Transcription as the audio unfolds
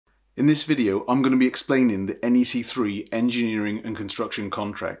In this video, I'm going to be explaining the NEC3 Engineering and Construction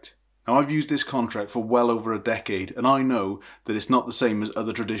contract. Now, I've used this contract for well over a decade, and I know that it's not the same as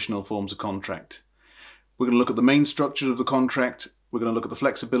other traditional forms of contract. We're going to look at the main structure of the contract, we're going to look at the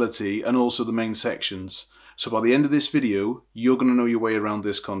flexibility, and also the main sections. So by the end of this video, you're going to know your way around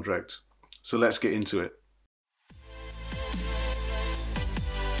this contract. So let's get into it.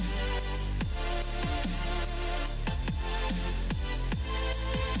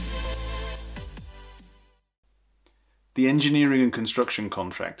 The Engineering and Construction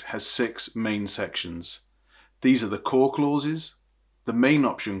contract has 6 main sections. These are the core clauses, the main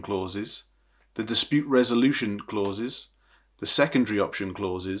option clauses, the dispute resolution clauses, the secondary option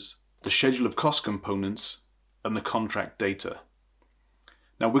clauses, the schedule of cost components, and the contract data.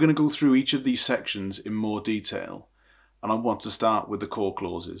 Now we're going to go through each of these sections in more detail, and I want to start with the core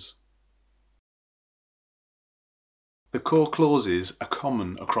clauses. The core clauses are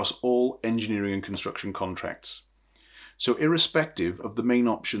common across all engineering and construction contracts. So irrespective of the main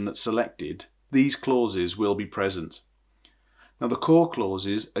option that's selected, these clauses will be present. Now the core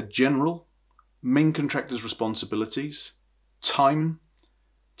clauses are general, main contractor's responsibilities, time,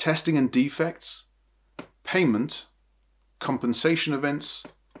 testing and defects, payment, compensation events,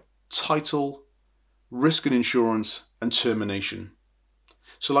 title, risk and insurance, and termination.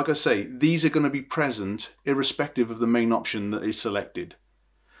 So like I say, these are going to be present irrespective of the main option that is selected.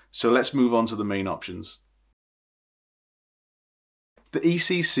 So let's move on to the main options. The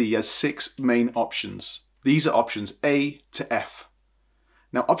ECC has 6 main options. These are options A to F.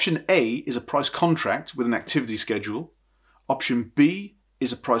 Now option A is a price contract with an activity schedule. Option B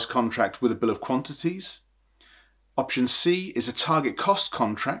is a price contract with a bill of quantities. Option C is a target cost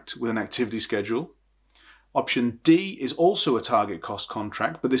contract with an activity schedule. Option D is also a target cost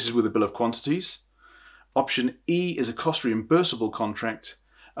contract, but this is with a bill of quantities. Option E is a cost reimbursable contract,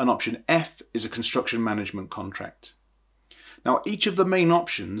 and option F is a construction management contract. Now each of the main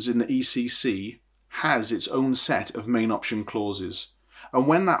options in the ECC has its own set of main option clauses, and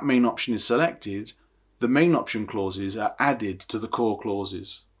when that main option is selected, the main option clauses are added to the core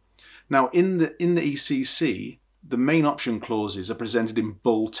clauses. Now in the ECC, the main option clauses are presented in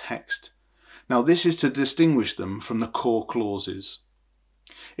bold text. Now this is to distinguish them from the core clauses.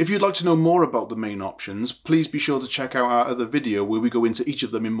 If you'd like to know more about the main options, please be sure to check out our other video where we go into each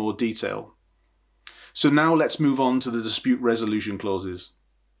of them in more detail. So now let's move on to the dispute resolution clauses.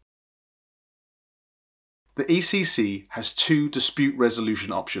 The ECC has 2 dispute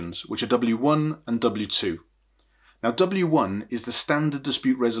resolution options, which are W1 and W2. Now W1 is the standard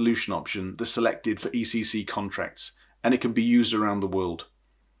dispute resolution option that's selected for ECC contracts, and it can be used around the world.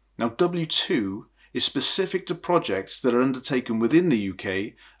 Now W2 is specific to projects that are undertaken within the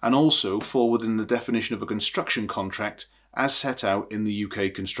UK and also fall within the definition of a construction contract as set out in the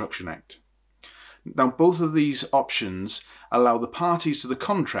UK Construction Act. Now both of these options allow the parties to the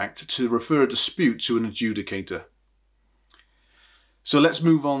contract to refer a dispute to an adjudicator. So let's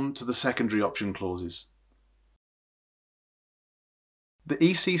move on to the secondary option clauses. The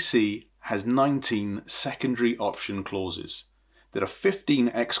ECC has 19 secondary option clauses. There are 15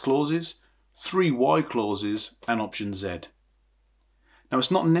 X clauses, 3 Y clauses, and option Z. Now it's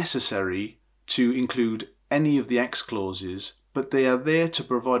not necessary to include any of the X clauses, but they are there to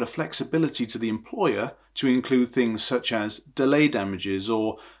provide a flexibility to the employer to include things such as delay damages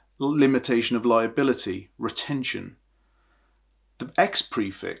or limitation of liability, retention. The X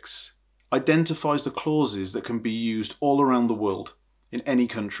prefix identifies the clauses that can be used all around the world, in any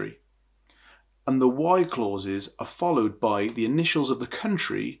country. And the Y clauses are followed by the initials of the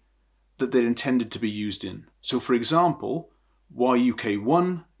country that they're intended to be used in. So for example,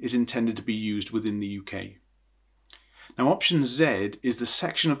 YUK1 is intended to be used within the UK. Now option Z is the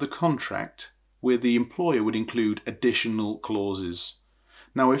section of the contract where the employer would include additional clauses.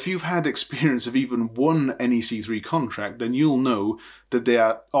 Now if you've had experience of even one NEC3 contract, then you'll know that there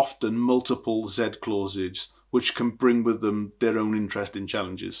are often multiple Z clauses which can bring with them their own interesting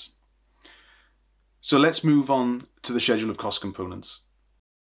challenges. So let's move on to the schedule of cost components.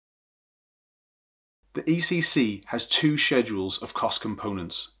 The ECC has 2 schedules of cost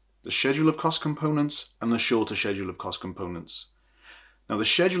components. The schedule of cost components and the shorter schedule of cost components. Now the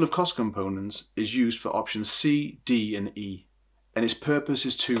schedule of cost components is used for options C, D and E, and its purpose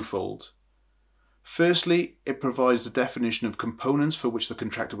is twofold. Firstly, it provides the definition of components for which the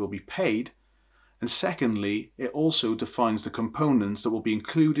contractor will be paid, and secondly, it also defines the components that will be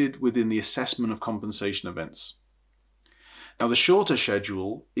included within the assessment of compensation events. Now the shorter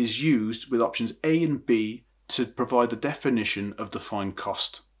schedule is used with options A and B to provide the definition of defined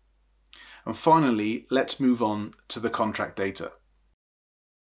cost. And finally, let's move on to the contract data.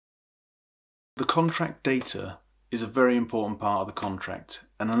 The contract data is a very important part of the contract,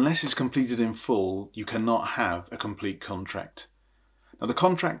 and unless it's completed in full, you cannot have a complete contract. Now, the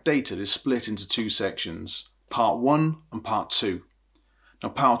contract data is split into two sections, Part 1 and Part 2. Now,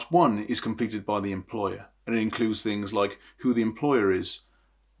 Part 1 is completed by the employer, and it includes things like who the employer is,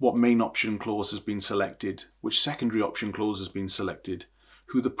 what main option clause has been selected, which secondary option clause has been selected,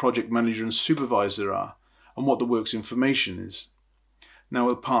 who the project manager and supervisor are, and what the work's information is.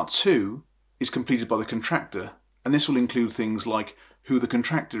 Now, Part 2 is completed by the contractor, and this will include things like who the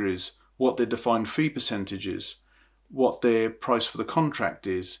contractor is, what their defined fee percentage is, what their price for the contract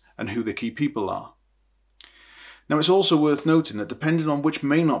is, and who the key people are. Now, it's also worth noting that depending on which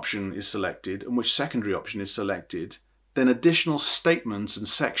main option is selected and which secondary option is selected, then additional statements and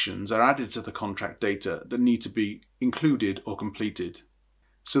sections are added to the contract data that need to be included or completed.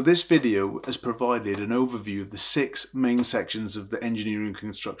 So this video has provided an overview of the 6 main sections of the engineering and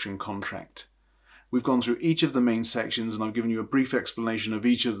construction contract. We've gone through each of the main sections and I've given you a brief explanation of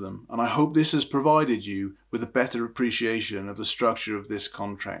each of them, and I hope this has provided you with a better appreciation of the structure of this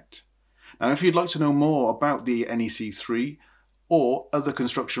contract. Now, if you'd like to know more about the NEC3 or other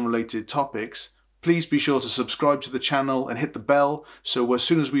construction related topics, please be sure to subscribe to the channel and hit the bell so as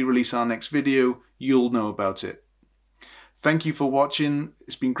soon as we release our next video, you'll know about it. Thank you for watching.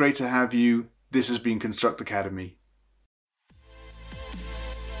 It's been great to have you. This has been Construct Academy.